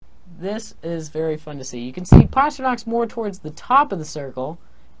This is very fun to see. You can see Pasternak's more towards the top of the circle,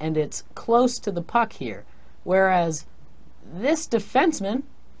 and it's close to the puck here. Whereas this defenseman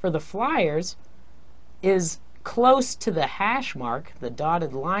for the Flyers is close to the hash mark, the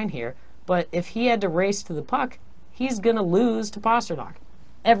dotted line here, but if he had to race to the puck, he's going to lose to Pastrnak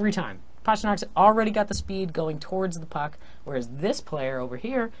every time. Pasternak's already got the speed going towards the puck, whereas this player over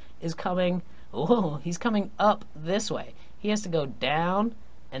here is coming, he's coming up this way. He has to go down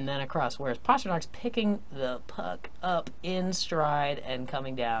and then across, whereas Pasternak's picking the puck up in stride and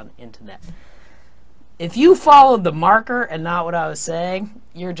coming down into net. If you followed the marker and not what I was saying,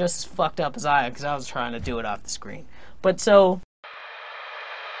 you're just as fucked up as I am, because I was trying to do it off the screen. But so...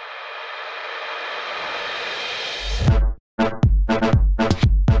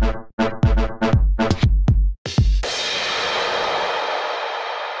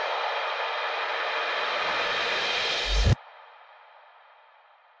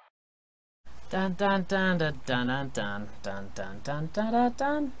 Dun dun dun dun dun dun dun dun dun dun dun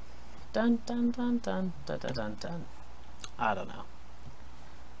dun. Dun dun dun dun dun dun dun dun. I don't know.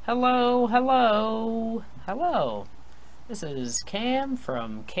 Hello, hello, hello. This is Cam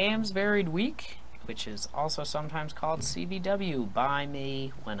from Cam's Varied Week, which is also sometimes called CVW by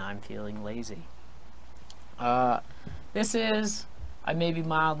me when I'm feeling lazy. I may be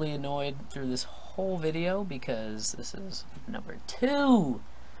mildly annoyed through this whole video because this is number 2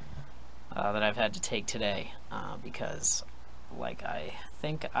 that I've had to take today because, like I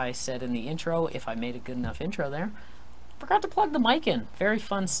think I said in the intro, if I made a good enough intro there, forgot to plug the mic in. Very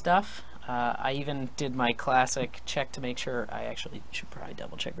fun stuff. I even did my classic check to make sure. I actually should probably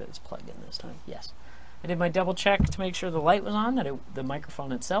double check that it's plugged in this time. Yes. I did my double check to make sure the light was on, that the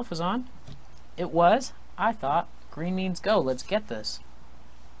microphone itself was on. It was. I thought, green means go. Let's get this.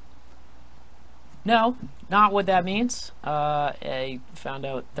 No, not what that means. I found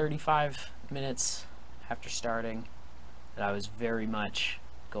out 35 minutes after starting that I was very much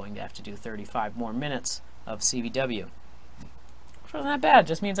going to have to do 35 more minutes of CVW. Which wasn't that bad,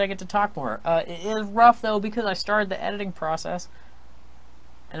 just means I get to talk more. It is rough though because I started the editing process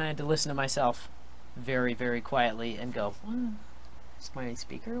and I had to listen to myself very, very quietly and go, is my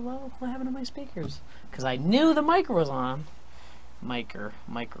speaker low? What happened to my speakers? Because I knew the mic was on.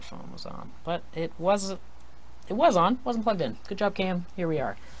 Microphone was on, but it was on, wasn't plugged in. Good job, Cam. Here we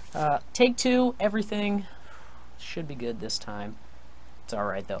are. Take 2, everything should be good this time. It's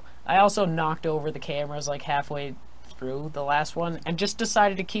alright though. I also knocked over the cameras like halfway through the last one and just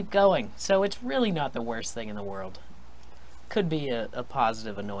decided to keep going, so it's really not the worst thing in the world. Could be a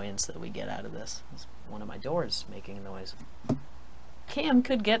positive annoyance that we get out of this. It's one of my doors making a noise. Cam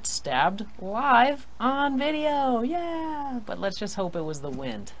could get stabbed live on video, yeah! But let's just hope it was the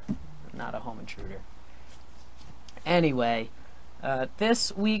wind, not a home intruder. Anyway,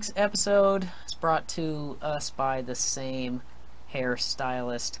 this week's episode is brought to us by the same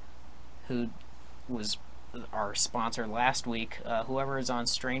hairstylist who was our sponsor last week, whoever is on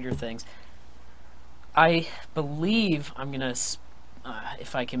Stranger Things. I believe I'm gonna,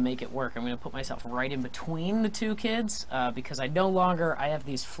 if I can make it work, I'm gonna put myself right in between the 2 kids, because I have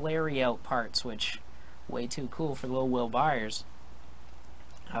these flary out parts, which way too cool for little Will Byers.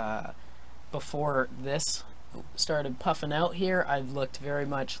 Before this started puffing out here, I've looked very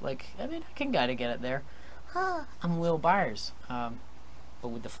much like, I can kind of get it there. I'm Will Byers, but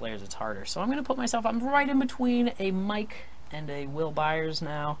with the flares it's harder. So I'm gonna put myself, I'm right in between a Mike and a Will Byers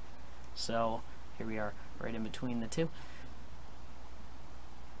now. So here we are, right in between the 2.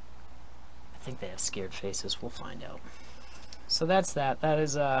 I think they have scared faces. We'll find out. So that's that. That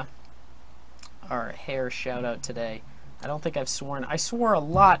is our hair shout out today. I don't think I've sworn. I swore a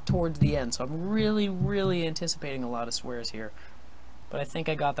lot towards the end, so I'm really, really anticipating a lot of swears here. But I think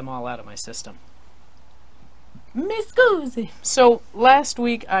I got them all out of my system. Miss Goosey. So last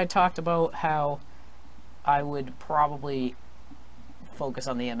week I talked about how I would probably focus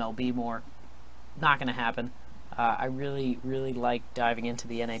on the MLB more. Not going to happen. I really, really like diving into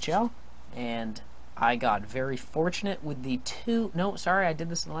the NHL. And I got very fortunate with the 2, no, sorry, I did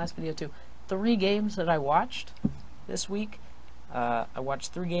this in the last video too, 3 games that I watched this week. I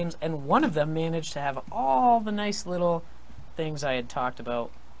watched 3 games, and one of them managed to have all the nice little things I had talked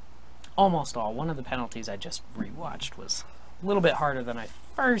about. Almost all. One of the penalties I just rewatched was a little bit harder than I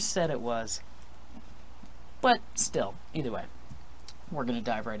first said it was. But still, either way, we're going to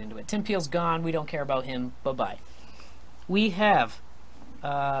dive right into it. Tim Peel's gone. We don't care about him. Bye-bye. We have...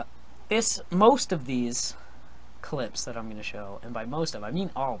 most of these clips that I'm going to show, and by most of, I mean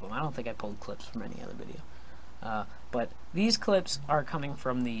all of them. I don't think I pulled clips from any other video. But these clips are coming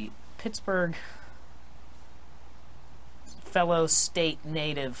from the Pittsburgh fellow state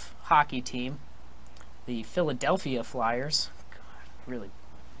native hockey team, the Philadelphia Flyers. God, really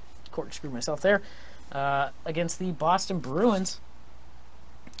corkscrewed myself there. Against the Boston Bruins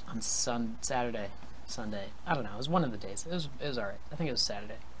on Sunday. I don't know. It was one of the days. It was all right. I think it was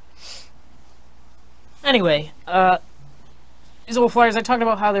Saturday. Anyway, these old Flyers, I talked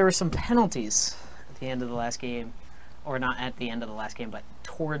about how there were some penalties at the end of the last game. Or not at the end of the last game, but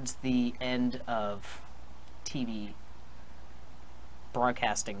towards the end of TV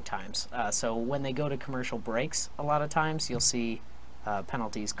broadcasting times. So when they go to commercial breaks, a lot of times you'll see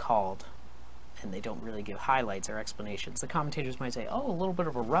penalties called, and they don't really give highlights or explanations. The commentators might say, oh, a little bit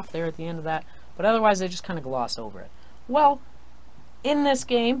of a rough there at the end of that, but otherwise they just kind of gloss over it. Well, in this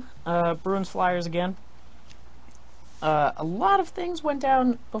game, Bruins-Flyers again, a lot of things went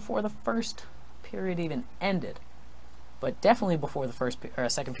down before the first period even ended, but definitely before the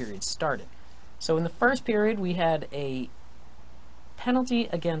second period started. So in the first period, we had a penalty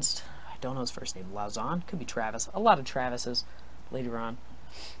against, I don't know his first name, Lauzon, could be Travis, a lot of Travises later on.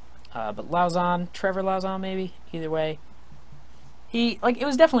 But Lauzon, Trevor Lauzon maybe, either way. It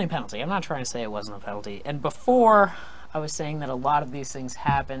was definitely a penalty. I'm not trying to say it wasn't a penalty. And before, I was saying that a lot of these things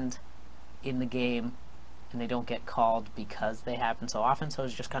happened in the game, and they don't get called because they happen so often, so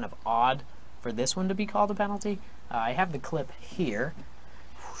it's just kind of odd for this one to be called a penalty. I have the clip here.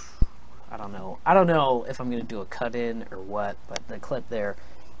 I don't know if I'm going to do a cut-in or what, but the clip there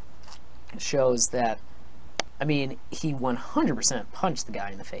shows that, I mean, he 100% punched the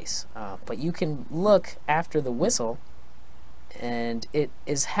guy in the face. But you can look after the whistle, and it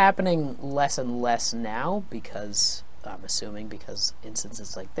is happening less and less now because, I'm assuming, because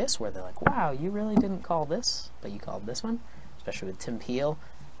instances like this where they're like, wow, you really didn't call this, but you called this one, especially with Tim Peel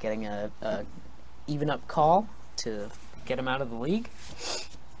getting a even-up call to get him out of the league.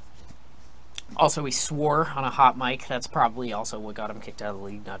 Also, he swore on a hot mic. That's probably also what got him kicked out of the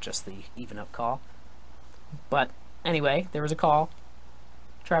league, not just the even-up call. But anyway, there was a call.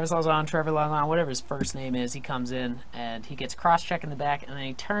 Trevor Lauzon, whatever his first name is, he comes in and he gets cross-check in the back, and then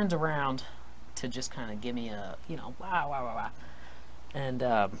he turns around to just kind of give me a, wow.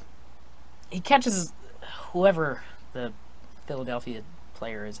 And he catches whoever the Philadelphia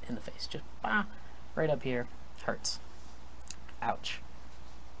player is in the face. Just right up here. Hurts. Ouch.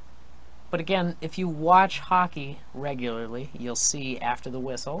 But again, if you watch hockey regularly, you'll see after the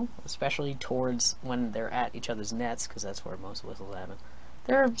whistle, especially towards when they're at each other's nets, because that's where most whistles happen,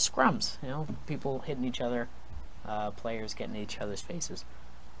 there are scrums, people hitting each other, players getting in each other's faces.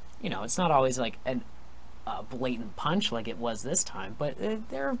 It's not always like a blatant punch like it was this time, but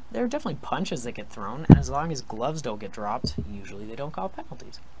there are definitely punches that get thrown, and as long as gloves don't get dropped, usually they don't call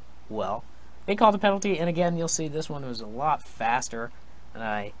penalties. Well, they called a penalty, and again, you'll see this one was a lot faster than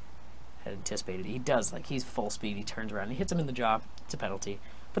I had anticipated. He does, he's full speed, he turns around, he hits him in the jaw, it's a penalty.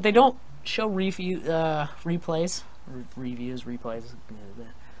 But they don't show replays.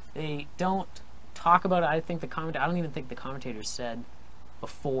 They don't talk about it. I don't even think the commentators said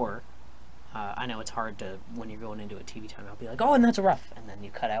before. I know it's hard to, when you're going into a TV time, I'll be like, oh, and that's a rough, and then you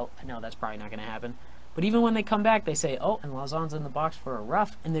cut out. I know that's probably not going to happen. But even when they come back, they say, oh, and Lauzon's in the box for a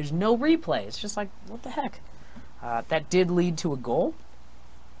rough, and there's no replay. It's just like, what the heck? That did lead to a goal,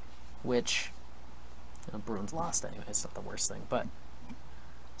 which Bruins lost anyway. It's not the worst thing, but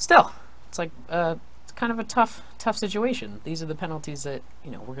still, it's like it's kind of a tough situation. These are the penalties that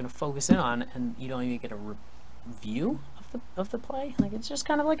we're going to focus in on, and you don't even get a review of the play. It's just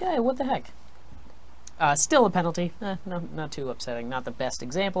kind of like, hey, what the heck? Still a penalty. No, not too upsetting. Not the best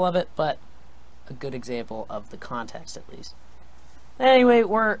example of it, but a good example of the context at least. Anyway,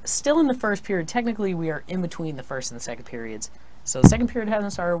 we're still in the first period. Technically, we are in between the first and the second periods. So the second period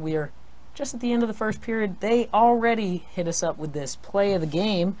hasn't started. We are just at the end of the first period. They already hit us up with this play of the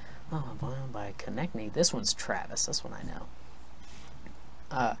game. Oh, by Konechny. This one's Travis. This one I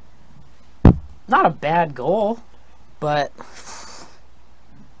know. Not a bad goal, but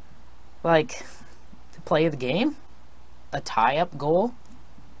the play of the game, a tie-up goal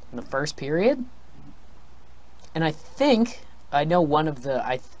in the first period. And I know one of the,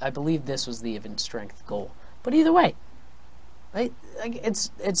 I believe this was the event strength goal. But either way,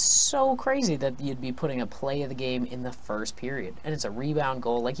 it's so crazy that you'd be putting a play of the game in the first period, and it's a rebound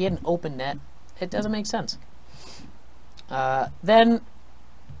goal. He had an open net. It doesn't make sense. Then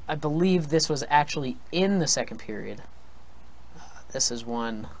I believe this was actually in the second period. This is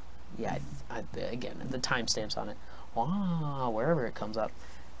one, yeah. Again, the timestamps on it. Wow, wherever it comes up.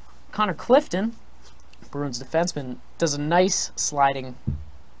 Connor Clifton, Bruins defenseman, does a nice sliding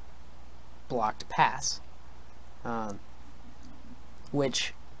blocked pass,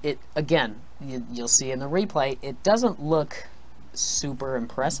 which it again, you'll see in the replay, it doesn't look super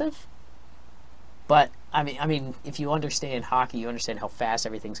impressive. But I mean, if you understand hockey, you understand how fast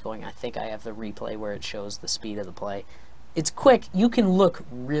everything's going. I think I have the replay where it shows the speed of the play. It's quick. You can look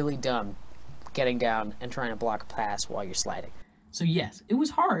really dumb getting down and trying to block a pass while you're sliding. So yes, it was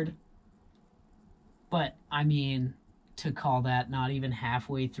hard. But I mean, to call that not even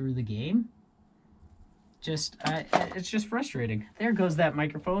halfway through the game, it's just frustrating. There goes that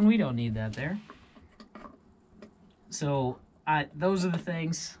microphone. We don't need that there. So those are the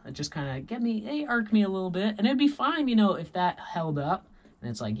things that just kind of they irk me a little bit. And it'd be fine, you know, if that held up.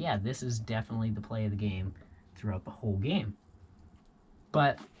 And it's like, yeah, this is definitely the play of the game throughout the whole game.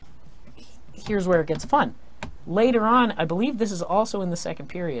 But here's where it gets fun. Later on, I believe this is also in the second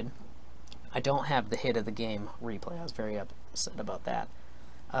period. I don't have the hit of the game replay. I was very upset about that.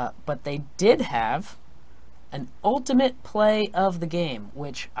 But they did have an ultimate play of the game,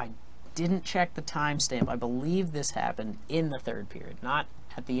 which I didn't check the timestamp. I believe this happened in the third period, not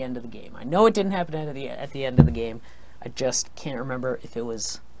at the end of the game. I know it didn't happen at the end of the game. I just can't remember if it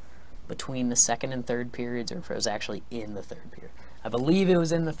was between the second and third periods or if it was actually in the third period. I believe it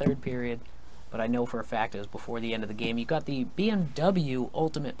was in the third period, but I know for a fact it was before the end of the game. You got the BMW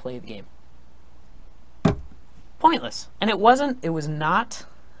ultimate play of the game. Pointless. And it was not,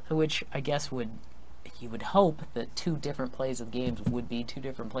 which I guess you would hope that two different plays of the games would be two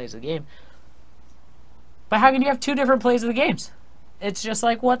different plays of the game. But how can you have two different plays of the games? It's just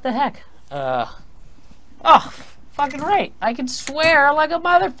like, what the heck? Oh, fucking right. I can swear like a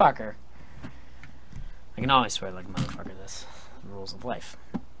motherfucker. I can always swear like a motherfucker. That's the rules of life.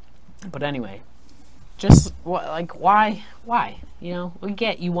 But anyway, just like why? You know, we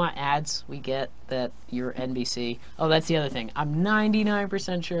get you want ads. We get that you're NBC. Oh, that's the other thing. I'm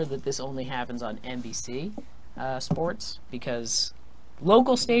 99% sure that this only happens on NBC sports, because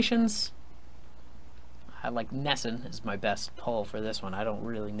local stations, like Nesson is my best pull for this one. I don't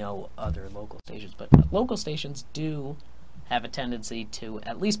really know other local stations, but local stations do have a tendency to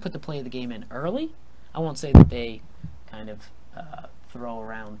at least put the play of the game in early. I won't say that they kind of throw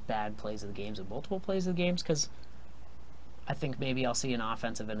around bad plays of the games and multiple plays of the games, because I think maybe I'll see an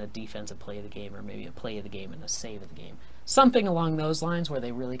offensive and a defensive play of the game, or maybe a play of the game and a save of the game. Something along those lines where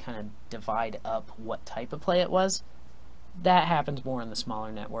they really kind of divide up what type of play it was. That happens more in the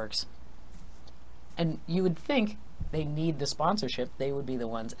smaller networks. And you would think they need the sponsorship. They would be the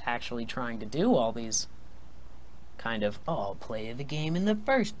ones actually trying to do all these kind of, play of the game in the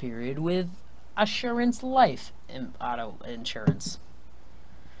first period with Assurance Life and auto insurance.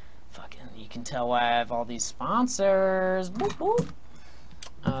 Fucking, you can tell why I have all these sponsors. Boop,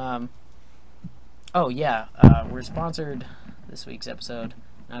 boop. Oh yeah, we're sponsored this week's episode.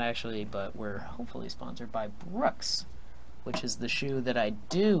 Not actually, but we're hopefully sponsored by Brooks, which is the shoe that I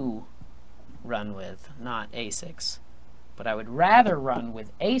do run with, not Asics. But I would rather run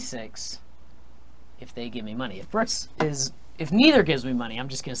with Asics if they give me money. If neither gives me money, I'm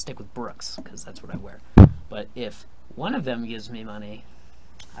just going to stick with Brooks, because that's what I wear. But if one of them gives me money,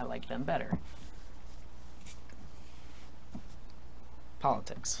 I like them better.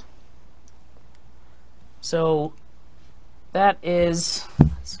 Politics. So, that is...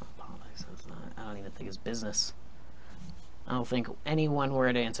 It's not politics. I don't even think it's business. I don't think any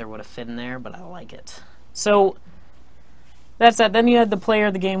one-word answer would have fit in there, but I like it. So, that's that. Then you had the player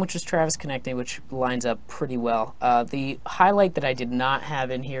of the game, which was Travis Konecny, which lines up pretty well. The highlight that I did not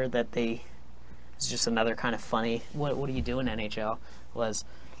have in here is just another kind of funny, what are you doing, NHL, was,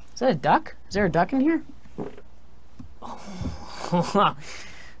 is that a duck? Is there a duck in here?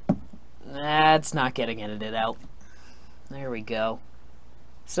 That's not getting edited out. There we go.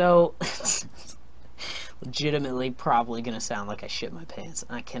 So, legitimately probably going to sound like I shit my pants,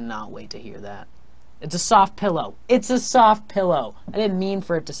 and I cannot wait to hear that. It's a soft pillow. It's a soft pillow. I didn't mean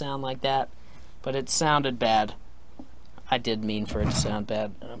for it to sound like that, but it sounded bad. I did mean for it to sound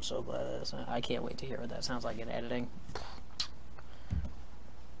bad, and I'm so glad that I can't wait to hear what that sounds like in editing.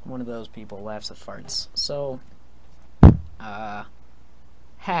 One of those people laughs at farts. So,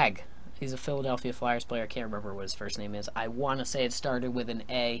 Hag. He's a Philadelphia Flyers player. I can't remember what his first name is. I want to say it started with an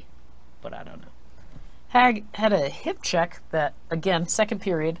A, but I don't know. Hag had a hip check that, again, second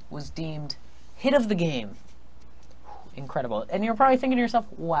period, was deemed hit of the game. Incredible. And you're probably thinking to yourself,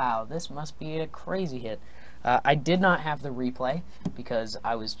 wow, this must be a crazy hit. I did not have the replay because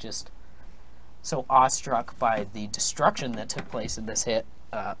I was just so awestruck by the destruction that took place in this hit.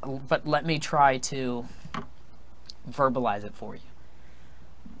 But let me try to verbalize it for you.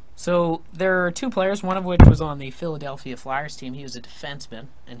 So there are two players, one of which was on the Philadelphia Flyers team. He was a defenseman,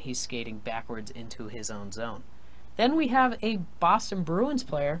 and he's skating backwards into his own zone. Then we have a Boston Bruins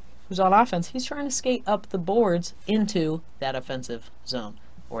player who's on offense. He's trying to skate up the boards into that offensive zone,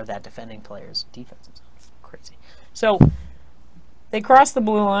 or that defending player's defensive zone. Crazy. So they cross the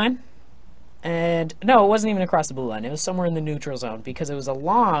blue line, and no, it wasn't even across the blue line. It was somewhere in the neutral zone, because it was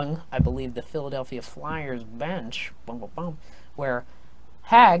along, I believe, the Philadelphia Flyers bench, where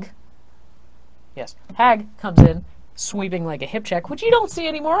Hag comes in, sweeping like a hip check, which you don't see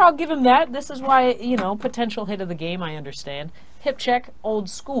anymore. I'll give him that. This is why, potential hit of the game, I understand. Hip check, old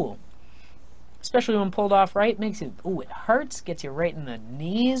school. Especially when pulled off right, makes it, it hurts, gets you right in the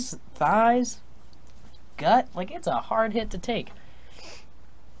knees, thighs, gut. Like, it's a hard hit to take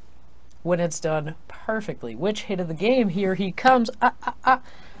when it's done perfectly. Which hit of the game? Here he comes.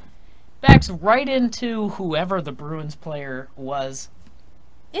 Backs right into whoever the Bruins player was,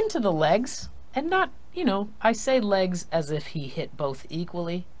 into the legs, and not, I say legs as if he hit both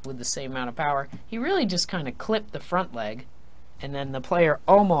equally with the same amount of power. He really just kind of clipped the front leg, and then the player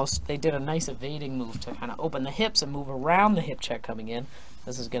they did a nice evading move to kind of open the hips and move around the hip check coming in.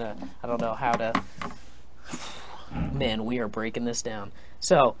 This is gonna, I don't know how to, man, we are breaking this down.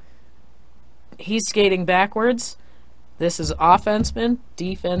 So, he's skating backwards. This is offenseman,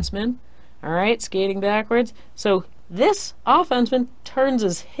 defenseman. All right, skating backwards. So this offenseman turns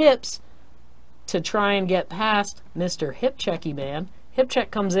his hips to try and get past Mr. Hip Checky man. Hip check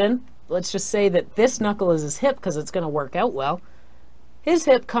comes in. Let's just say that this knuckle is his hip because it's going to work out well. His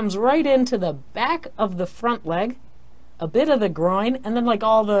hip comes right into the back of the front leg, a bit of the groin, and then like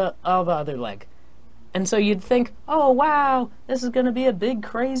all the other leg. And so you'd think, oh wow, this is going to be a big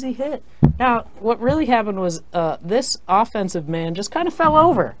crazy hit. Now, what really happened was this offensive man just kind of fell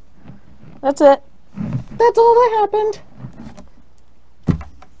over. That's it. That's all that happened.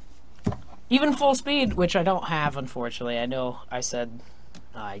 Even full speed, which I don't have, unfortunately. I know I said,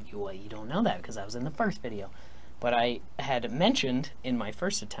 you don't know that because I was in the first video. But I had mentioned in my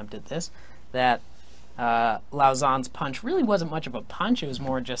first attempt at this that Lauzon's punch really wasn't much of a punch. It was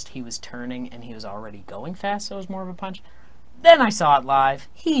more just he was turning and he was already going fast, so it was more of a punch. Then I saw it live.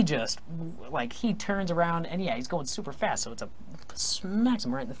 He just, he turns around and yeah, he's going super fast, so smacks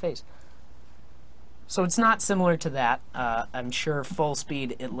him right in the face. So it's not similar to that. I'm sure full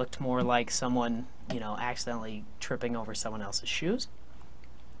speed, it looked more like someone, accidentally tripping over someone else's shoes.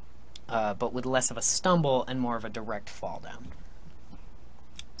 But with less of a stumble and more of a direct fall down.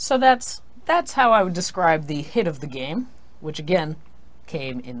 So that's how I would describe the hit of the game, which again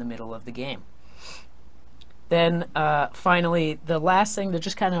came in the middle of the game. Then finally, the last thing that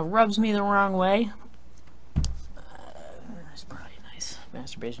just kind of rubs me the wrong way. There's probably a nice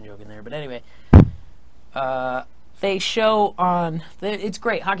masturbation joke in there, but anyway. They show on, it's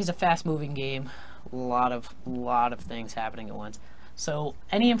great. Hockey's a fast-moving game. A lot of things happening at once. So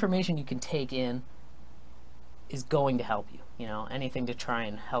any information you can take in is going to help you. Anything to try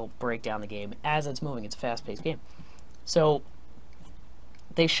and help break down the game as it's moving. It's a fast-paced game. So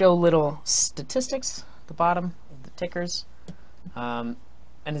they show little statistics at the bottom of the tickers, and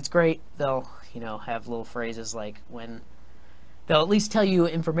it's great. They'll have little phrases like when. They'll at least tell you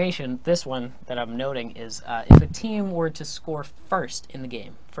information. This one that I'm noting is if a team were to score first in the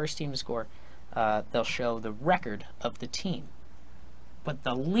game, first team to score, they'll show the record of the team. But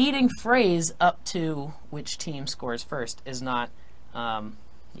the leading phrase up to which team scores first is not, yeah,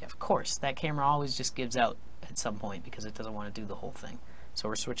 of course, that camera always just gives out at some point because it doesn't want to do the whole thing. So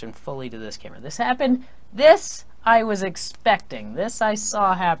we're switching fully to this camera. This happened. This I was expecting. This I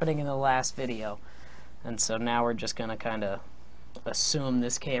saw happening in the last video. And so now we're just going to kind of assume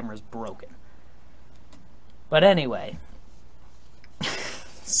this camera's broken. But anyway,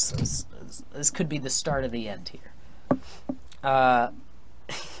 this could be the start of the end here.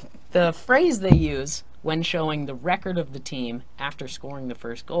 The phrase they use when showing the record of the team after scoring the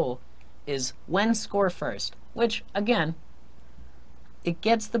first goal is "when score first," which again, it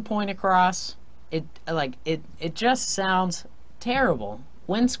gets the point across. It just sounds terrible.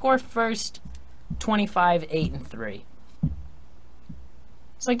 When score first, 25, 8, and 3.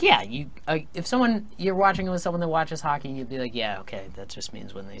 It's like, yeah, if you're watching it with someone that watches hockey, you'd be like, yeah, okay, that just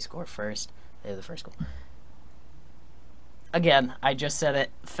means when they score first, they have the first goal. Again, I just said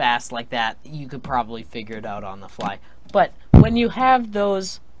it fast like that. You could probably figure it out on the fly. But when you have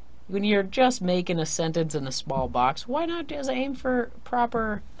those, when you're just making a sentence in a small box, why not just aim for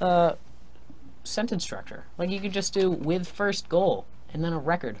proper sentence structure? Like you could just do with first goal and then a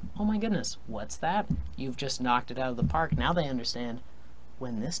record. Oh my goodness, what's that? You've just knocked it out of the park. Now they understand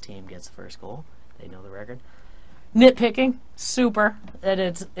when this team gets the first goal. They know the record. Nitpicking, super.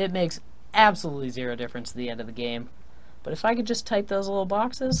 It makes absolutely zero difference at the end of the game. But if I could just type those little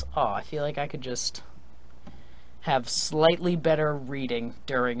boxes, oh, I feel like I could just have slightly better reading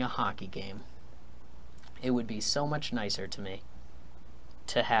during a hockey game. It would be so much nicer to me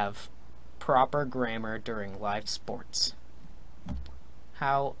to have proper grammar during live sports.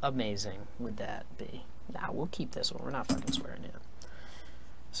 How amazing would that be? Nah, we'll keep this one. We're not fucking swearing yet.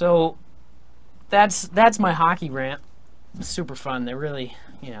 So that's my hockey rant. It's super fun. They're really,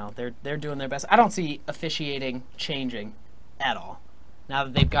 they're doing their best. I don't see officiating changing at all. Now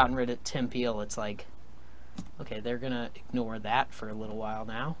that they've gotten rid of Tim Peel, it's like, okay, they're gonna ignore that for a little while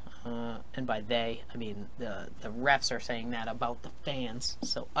now. And by they, I mean the refs are saying that about the fans.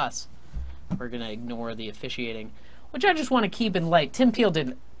 So us, we're gonna ignore the officiating, which I just want to keep in light. Tim Peel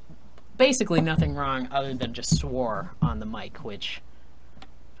did basically nothing wrong other than just swore on the mic, which,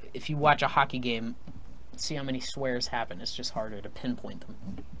 if you watch a hockey game, see how many swears happen. It's just harder to pinpoint them,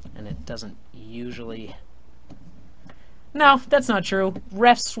 and it doesn't usually. No, that's not true.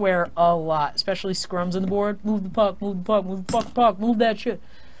 Refs swear a lot, especially scrums on the board. Move the puck, move the puck, move the fucking puck, move that shit.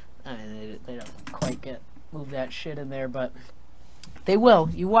 I mean, they don't quite move that shit in there, but they will.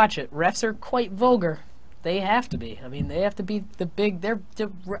 You watch it. Refs are quite vulgar. They have to be. I mean, they have to be the big. They're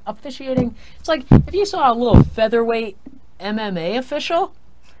officiating. It's like if you saw a little featherweight MMA official.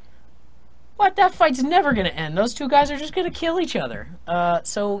 What? That fight's never going to end. Those two guys are just going to kill each other.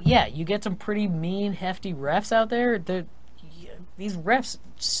 So, yeah, you get some pretty mean, hefty refs out there. These refs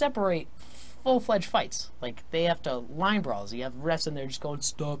separate full-fledged fights. Like, they have to line brawls. You have refs in there just going,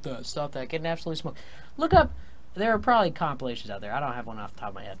 stop that, getting absolutely smoked. Look up, there are probably compilations out there. I don't have one off the top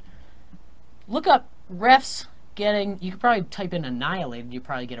of my head. Look up refs getting, you could probably type in annihilated. You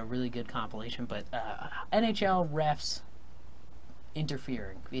probably get a really good compilation. But NHL refs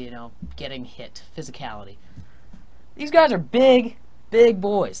interfering, getting hit, physicality. These guys are big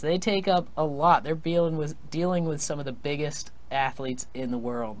boys. They take up a lot. They're dealing with some of the biggest athletes in the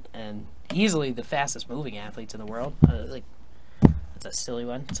world, and easily the fastest moving athletes in the world. That's a silly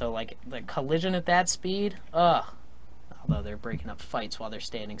one. So like the collision at that speed, although they're breaking up fights while they're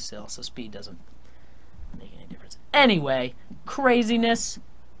standing still, so speed doesn't make any difference. Anyway, craziness.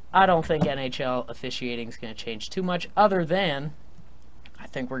 I don't think NHL officiating is going to change too much, other than I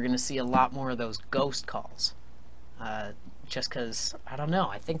think we're going to see a lot more of those ghost calls. Just because, I don't know,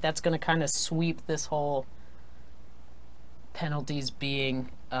 I think that's going to kind of sweep this whole penalties being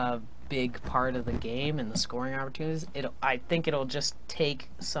a big part of the game and the scoring opportunities. I think it'll just take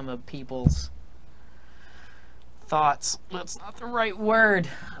some of people's thoughts. That's not the right word.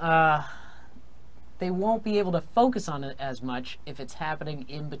 They won't be able to focus on it as much if it's happening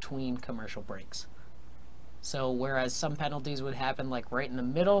in between commercial breaks. So whereas some penalties would happen like right in the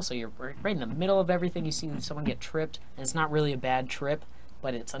middle, so you're right in the middle of everything, you see someone get tripped, and it's not really a bad trip,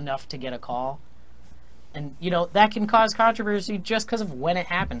 but it's enough to get a call. And, that can cause controversy just because of when it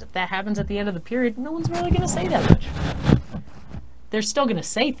happens. If that happens at the end of the period, no one's really going to say that much. They're still going to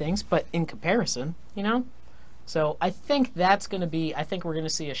say things, but in comparison, So I think that's going to be, I think we're going to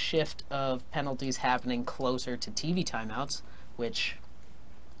see a shift of penalties happening closer to TV timeouts, which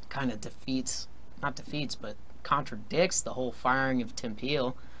kind of not defeats, but contradicts the whole firing of Tim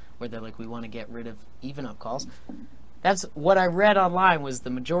Peel, where they're like, we want to get rid of even-up calls. That's what I read online, was the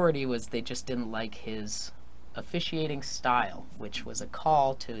majority was they just didn't like his officiating style, which was a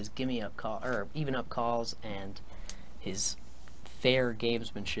call to his gimme-up call, or even-up calls, and his fair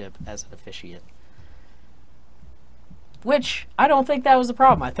gamesmanship as an officiate. Which, I don't think that was the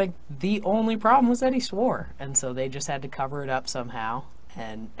problem. I think the only problem was that he swore, and so they just had to cover it up somehow,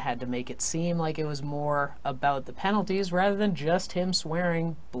 and had to make it seem like it was more about the penalties rather than just him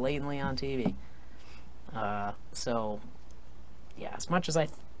swearing blatantly on TV. So, yeah, as much as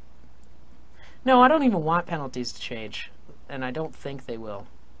no, I don't even want penalties to change, and I don't think they will.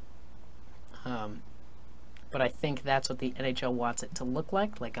 But I think that's what the NHL wants it to look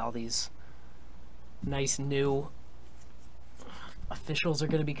like all these nice new officials are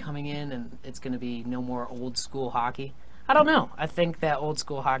going to be coming in, and it's going to be no more old school hockey. I don't know. I think that old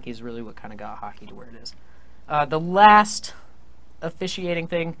school hockey is really what kind of got hockey to where it is. The last officiating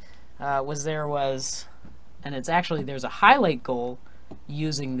thing and it's actually, there's a highlight goal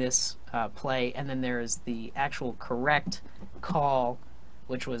using this play, and then there is the actual correct call,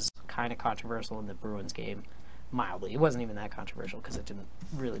 which was kind of controversial in the Bruins game, mildly. It wasn't even that controversial because it didn't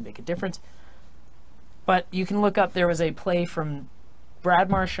really make a difference. But you can look up, there was a play from Brad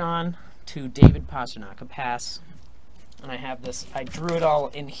Marchand to David Pastrnak, a pass. And I have this, I drew it all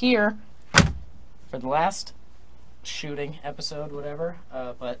in here for the last shooting episode, whatever.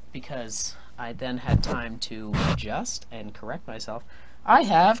 But because I then had time to adjust and correct myself, I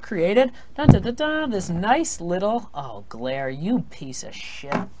have created this nice little, oh, glare, you piece of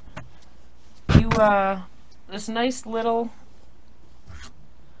shit. this nice little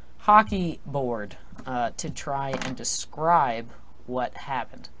hockey board to try and describe what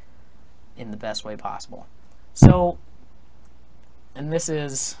happened in the best way possible. So, and this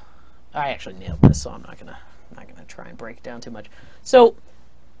is, I actually nailed this, so I'm not gonna try and break it down too much. So,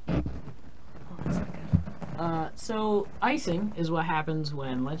 so icing is what happens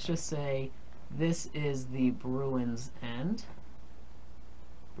when, let's just say, this is the Bruins end.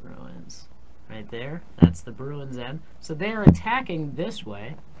 Bruins, right there. That's the Bruins end. So they're attacking this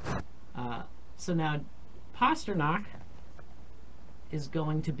way. So now Pastrnak is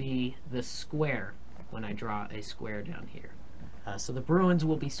going to be the square when I draw a square down here. So the Bruins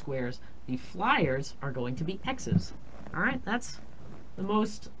will be squares. The Flyers are going to be X's. All right, that's the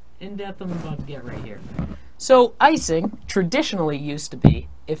most in-depth I'm about to get right here. So icing traditionally used to be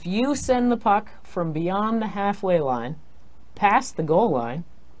if you send the puck from beyond the halfway line past the goal line,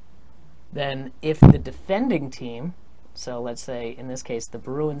 then if the defending team, so let's say in this case the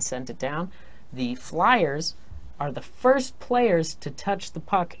Bruins sent it down, the Flyers are the first players to touch the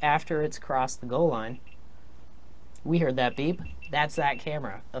puck after it's crossed the goal line. We heard that beep. That's that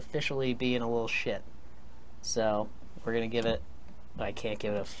camera officially being a little shit. So we're going to give it, I can't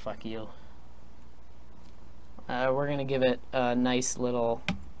give it a fuck you. We're going to give it a nice little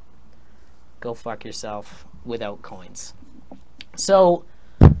go fuck yourself without coins. So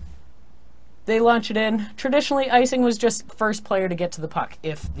they launch it in. Traditionally, icing was just first player to get to the puck.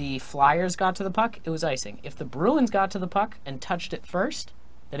 If the Flyers got to the puck, it was icing. If the Bruins got to the puck and touched it first,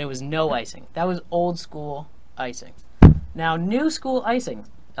 then it was no icing. That was old school icing. Now, new school icing.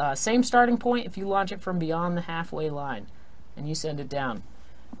 Same starting point if you launch it from beyond the halfway line and you send it down.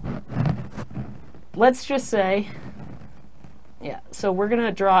 Let's just say, yeah, so we're going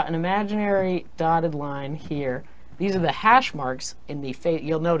to draw an imaginary dotted line here. These are the hash marks in the face.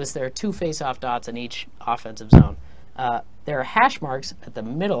 You'll notice there are 2 face-off dots in each offensive zone. There are hash marks at the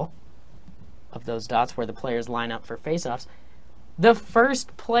middle of those dots where the players line up for face-offs. The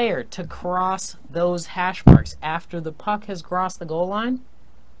first player to cross those hash marks after the puck has crossed the goal line,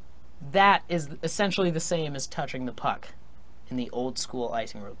 that is essentially the same as touching the puck in the old school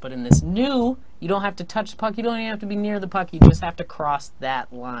icing rule. But in this new, you don't have to touch the puck. You don't even have to be near the puck. You just have to cross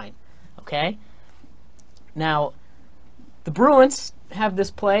that line. Okay? Now, the Bruins have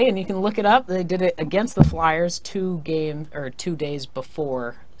this play, and you can look it up. They did it against the Flyers 2 days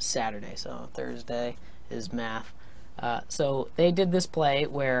before Saturday. So Thursday is math. So they did this play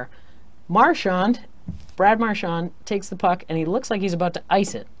where Brad Marchand takes the puck, and he looks like he's about to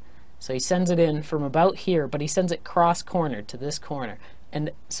ice it. So he sends it in from about here, but he sends it cross corner to this corner.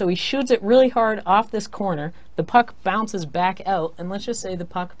 And so he shoots it really hard off this corner. The puck bounces back out, and let's just say the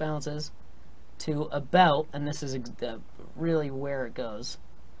puck bounces to about, and this is really where it goes.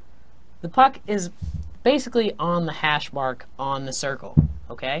 The puck is basically on the hash mark on the circle,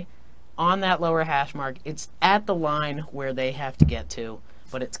 okay? On that lower hash mark, it's at the line where they have to get to,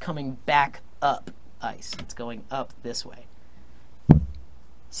 but it's coming back up ice. It's going up this way.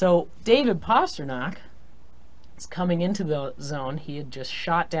 So David Pastrnak is coming into the zone. He had just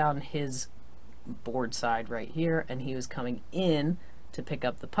shot down his board side right here, and he was coming in to pick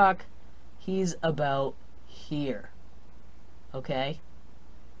up the puck. He's about here. Okay?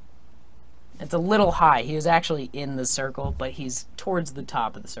 It's a little high. He is actually in the circle, but he's towards the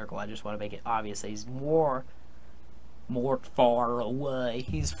top of the circle. I just want to make it obvious that he's more far away.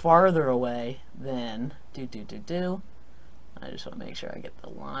 He's farther away than I just want to make sure I get the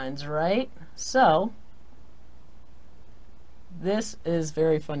lines right. So this is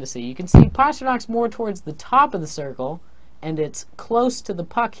very fun to see. You can see Pasternak's more towards the top of the circle, and it's close to the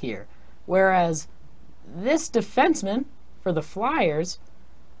puck here. Whereas this defenseman for the Flyers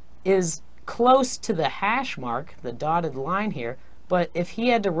is close to the hash mark, the dotted line here, but if he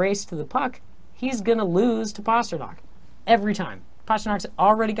had to race to the puck, he's going to lose to Pastrnak every time. Pasternak's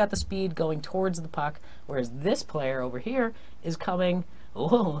already got the speed going towards the puck, whereas this player over here is coming,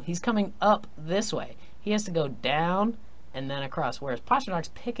 he's coming up this way. He has to go down and then across, whereas Pasternak's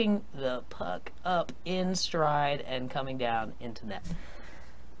picking the puck up in stride and coming down into net.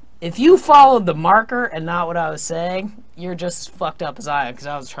 If you followed the marker and not what I was saying, you're just as fucked up as I am, because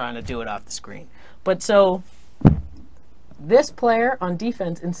I was trying to do it off the screen. But so, this player on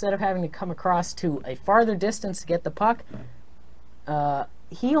defense, instead of having to come across to a farther distance to get the puck,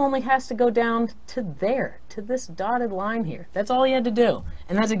 he only has to go down to there, to this dotted line here. That's all he had to do.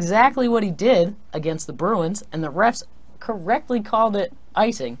 And that's exactly what he did against the Bruins, and the refs correctly called it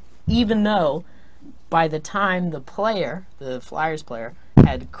icing, even though by the time the player, the Flyers player,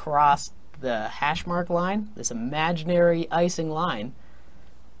 had crossed the hash mark line, this imaginary icing line,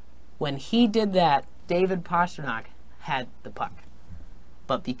 when he did that, David Pastrnak had the puck.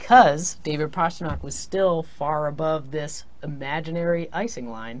 But because David Pastrnak was still far above this imaginary icing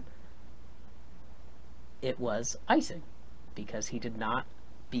line, it was icing because he did not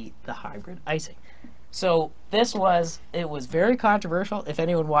beat the hybrid icing. So it was very controversial. If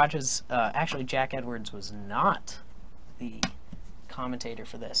anyone watches, actually Jack Edwards was not the commentator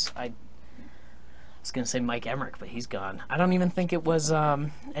for this. I was going to say Mike Emmerich, but he's gone. I don't even think it was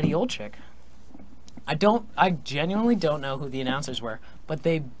Eddie Olczyk. I genuinely don't know who the announcers were, but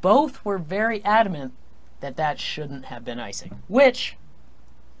they both were very adamant that shouldn't have been icing, which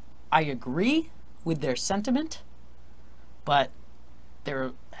I agree with their sentiment, but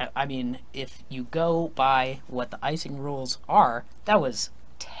if you go by what the icing rules are, that was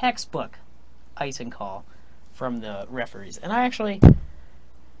textbook icing call from the referees. And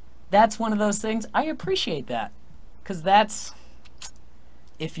that's one of those things, I appreciate that, because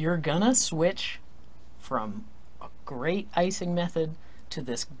if you're gonna switch from a great icing method to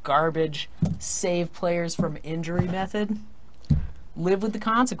this garbage save players from injury method, live with the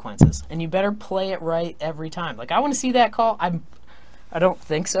consequences, and you better play it right every time. Like, I want to see that call. I don't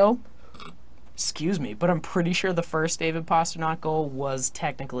think so. Excuse me, but I'm pretty sure the first David Pastrnak goal was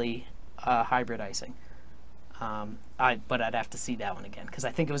technically hybrid icing. But I'd have to see that one again, because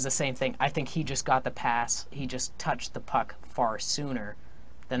I think it was the same thing. I think he just got the pass. He just touched the puck far sooner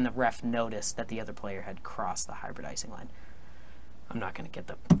than the ref noticed that the other player had crossed the hybrid icing line. I'm not going to get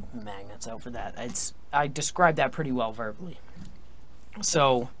the magnets out for that. I described that pretty well verbally.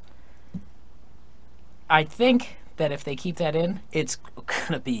 So I think that if they keep that in, it's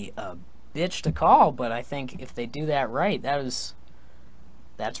going to be a bitch to call, but I think if they do that right, that's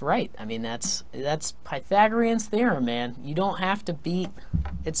right. I mean, that's Pythagorean's theorem, man. You don't have to beat,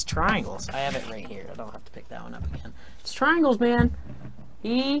 it's triangles. I have it right here. I don't have to pick that one up again. It's triangles, man.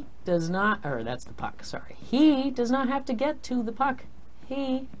 He does not, or that's the puck, sorry. He does not have to get to the puck.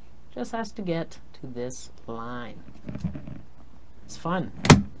 He just has to get to this line. It's fun.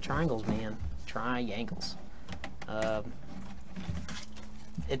 Triangles, man. Triangles.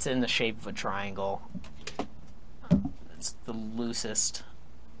 It's in the shape of a triangle. It's the loosest.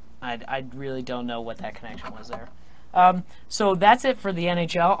 I really don't know what that connection was there. So that's it for the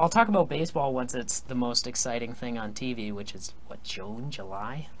NHL. I'll talk about baseball once it's the most exciting thing on TV, which is, what, June,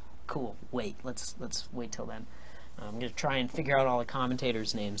 July? Cool. Wait, let's wait till then. I'm going to try and figure out all the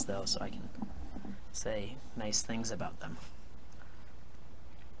commentators' names, though, so I can say nice things about them.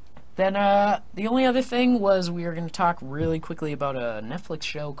 Then the only other thing was we were going to talk really quickly about a Netflix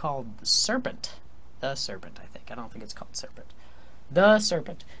show called Serpent. The Serpent, I think. I don't think it's called Serpent. The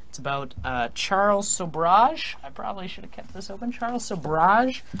Serpent. It's about Charles Sobrage. I probably should have kept this open. Charles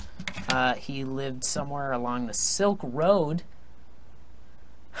Sobrage. He lived somewhere along the Silk Road.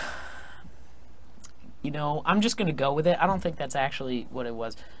 You know, I'm just going to go with it. I don't think that's actually what it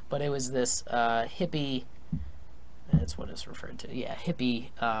was. But it was this hippie... That's what it's referred to. Yeah, hippie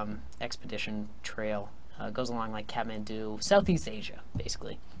expedition trail. Goes along like Kathmandu, Southeast Asia,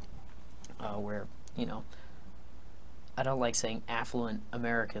 basically. Where, you know... I don't like saying affluent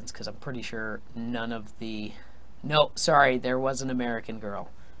Americans because I'm pretty sure none of the... No, sorry, there was an American girl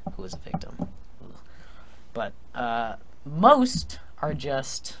who was a victim. But most are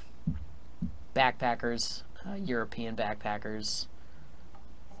just backpackers, European backpackers.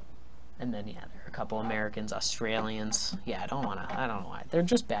 And then, yeah, there are a couple Americans, Australians. Yeah, I don't know why. They're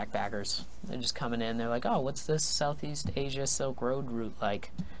just backpackers. They're just coming in. They're like, oh, what's this Southeast Asia Silk Road route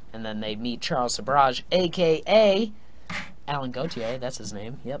like? And then they meet Charles Sobrage, a.k.a. Alan Gauthier, that's his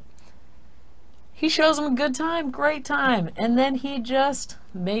name, yep. He shows them a good time, great time, and then he just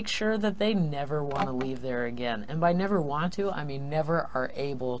makes sure that they never want to leave there again. And by never want to, I mean never are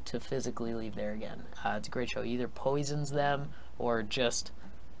able to physically leave there again. It's a great show. He either poisons them or just...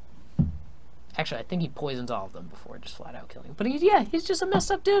 Actually, I think he poisons all of them before just flat out killing them. But he's just a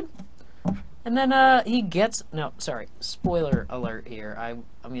messed up dude. And then he gets... No, sorry. Spoiler alert here. I'm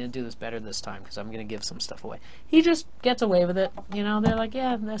going to do this better this time because I'm going to give some stuff away. He just gets away with it. You know, they're like,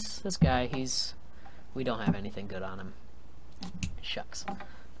 yeah, this guy, we don't have anything good on him. Shucks.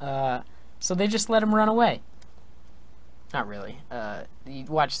 So they just let him run away. Not really. You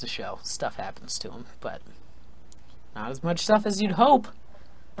watch the show. Stuff happens to him, but not as much stuff as you'd hope.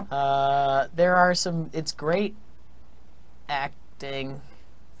 There are some... It's great acting...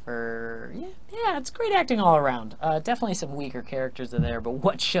 Yeah, it's great acting all around. Definitely some weaker characters in there, but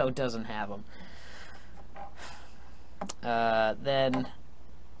what show doesn't have them? Then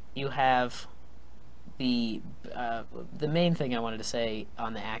you have the main thing I wanted to say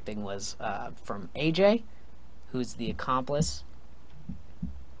on the acting was from AJ, who's the accomplice.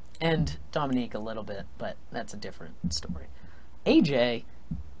 and Dominique a little bit, but that's a different story. AJ,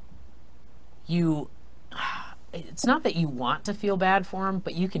 it's not that you want to feel bad for him,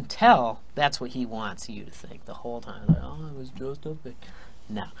 but you can tell that's what he wants you to think the whole time. Like, oh, it was just a thing.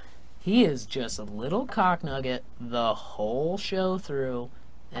 No. He is just a little cock nugget the whole show through,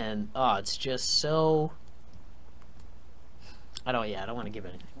 and it's just so... I don't want to give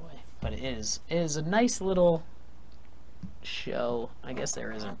anything away, but it is a nice little show. I guess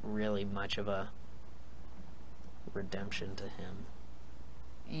there isn't really much of a redemption to him.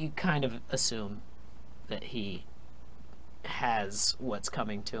 You kind of assume that he has what's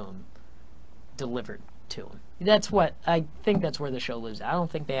coming to him delivered to him. I think that's where the show lives. I don't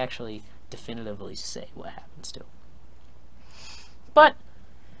think they actually definitively say what happens to him. But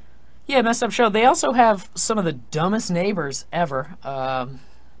yeah, messed up show. They also have some of the dumbest neighbors ever.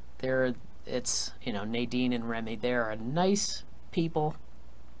 It's Nadine and Remy. They are nice people,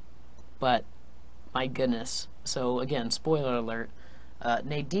 but my goodness. So again, spoiler alert.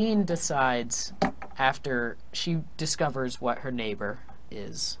 Nadine decides, after she discovers what her neighbor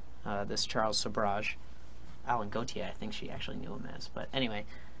is, this Charles Sabrage, Alan Gauthier, I think she actually knew him as. But anyway,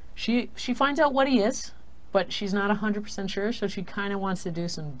 she finds out what he is, but she's not 100% sure, so she kind of wants to do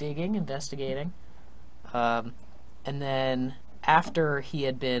some digging, investigating. And then after he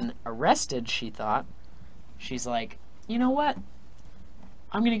had been arrested, she's like, you know what?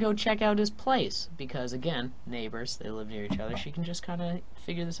 I'm going to go check out his place, because again, neighbors, they live near each other. She can just kind of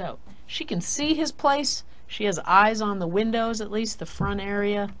figure this out. She can see his place. She has eyes on the windows, at least the front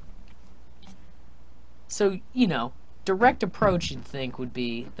area. So, direct approach, you'd think, would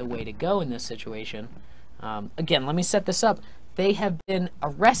be the way to go in this situation. Again, let me set this up. They have been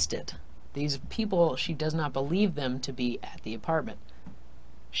arrested. These people, she does not believe them to be at the apartment.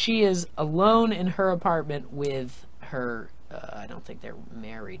 She is alone in her apartment with her, I don't think they're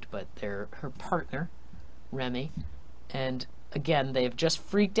married, but they're her partner, Remy. And again, they've just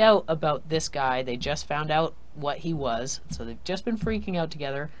freaked out about this guy. They just found out what he was. So they've just been freaking out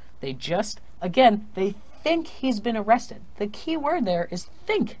together. They think he's been arrested. The key word there is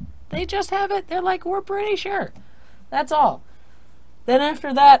think. They just have it. They're like, we're pretty sure. That's all. Then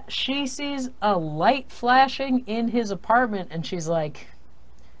after that, she sees a light flashing in his apartment, and she's like,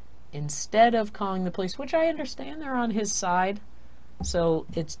 instead of calling the police, which I understand they're on his side, so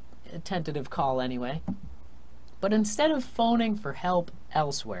it's a tentative call anyway, but instead of phoning for help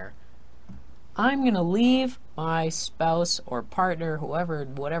elsewhere, I'm going to leave my spouse or partner,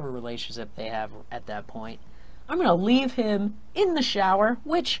 whatever relationship they have at that point, I'm going to leave him in the shower,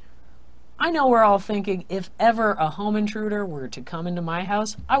 which I know we're all thinking, if ever a home intruder were to come into my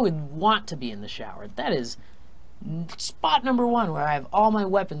house, I would want to be in the shower. That is spot number one, where I have all my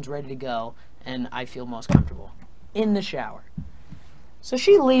weapons ready to go and I feel most comfortable. In the shower. So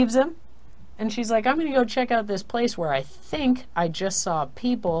she leaves him, and she's like, I'm going to go check out this place where I think I just saw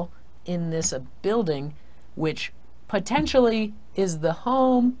people in this building, which potentially is the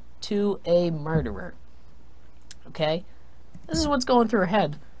home to a murderer. Okay? This is what's going through her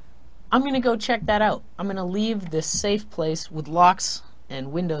head. I'm going to go check that out. I'm going to leave this safe place with locks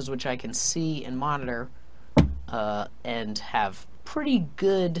and windows which I can see and monitor, and have pretty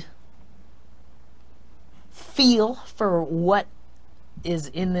good feel for what is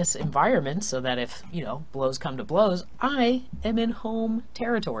in this environment, so that if, blows come to blows, I am in home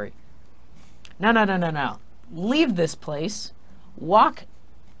territory. No. Leave this place, walk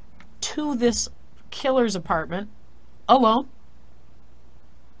to this killer's apartment alone,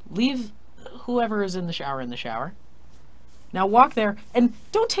 leave whoever is in the shower. Now walk there, and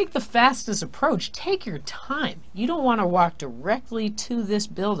don't take the fastest approach. Take your time. You don't want to walk directly to this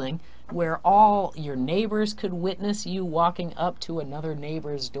building where all your neighbors could witness you walking up to another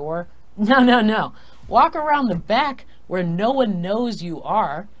neighbor's door. No. Walk around the back where no one knows you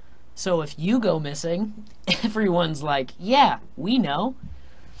are. So if you go missing, everyone's like, yeah, we know.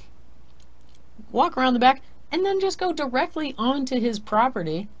 Walk around the back, and then just go directly onto his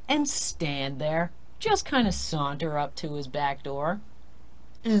property and stand there. Just kind of saunter up to his back door.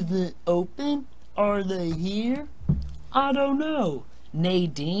 Is it open? Are they here? I don't know.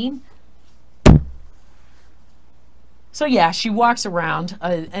 Nadine? So yeah, she walks around,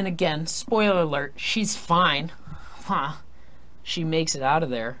 and again, spoiler alert, she's fine. She makes it out of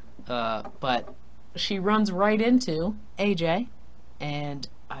there, but she runs right into AJ, and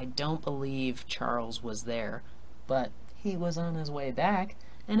I don't believe Charles was there, but he was on his way back,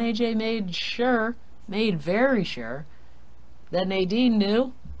 and AJ made very sure that Nadine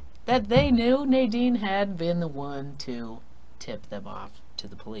knew, that they knew Nadine had been the one to tip them off to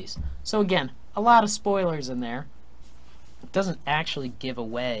the police. So again, a lot of spoilers in there, doesn't actually give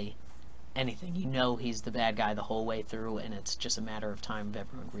away anything. You know he's the bad guy the whole way through, and it's just a matter of time of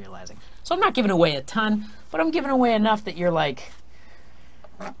everyone realizing. So I'm not giving away a ton, but I'm giving away enough that you're like,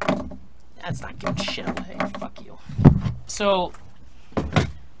 that's not giving shit away. Fuck you. So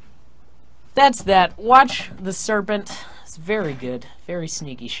that's that. Watch The Serpent. It's very good, very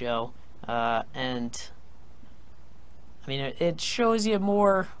sneaky show, and I mean it shows you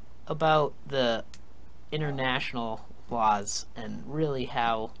more about the international laws and really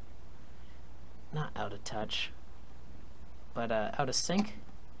how, not out of touch, but out of sync.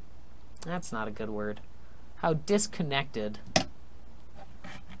 That's not a good word. How disconnected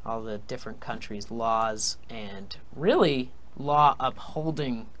all the different countries' laws and really law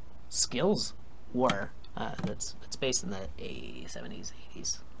upholding skills were. It's based in the 70s,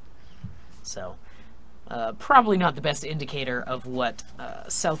 80s. So probably not the best indicator of what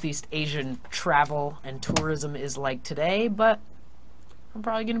Southeast Asian travel and tourism is like today, but I'm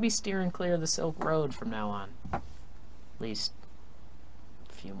probably going to be steering clear of the Silk Road from now on. At least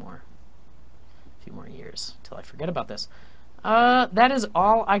a few more years until I forget about this. That is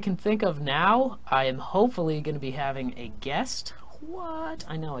all I can think of now. I am hopefully going to be having a guest. What?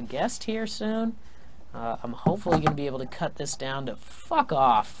 I know, a guest here soon. I'm hopefully going to be able to cut this down to, fuck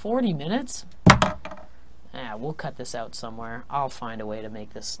off, 40 minutes? We'll cut this out somewhere. I'll find a way to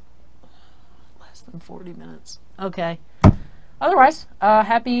make this less than 40 minutes. Okay. Otherwise,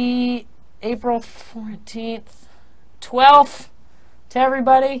 happy April 14th, 12th to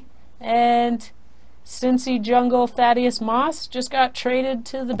everybody. And Cincy Jungle Thaddeus Moss just got traded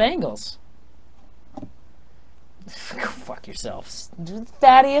to the Bengals. Go fuck yourselves.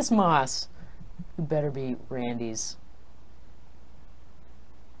 Thaddeus Moss. You better be Randy's.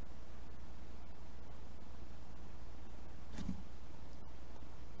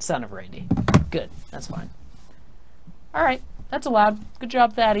 Son of Randy. Good. That's fine. Alright. That's allowed. Good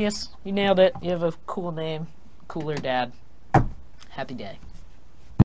job, Thaddeus. You nailed it. You have a cool name. Cooler dad. Happy day.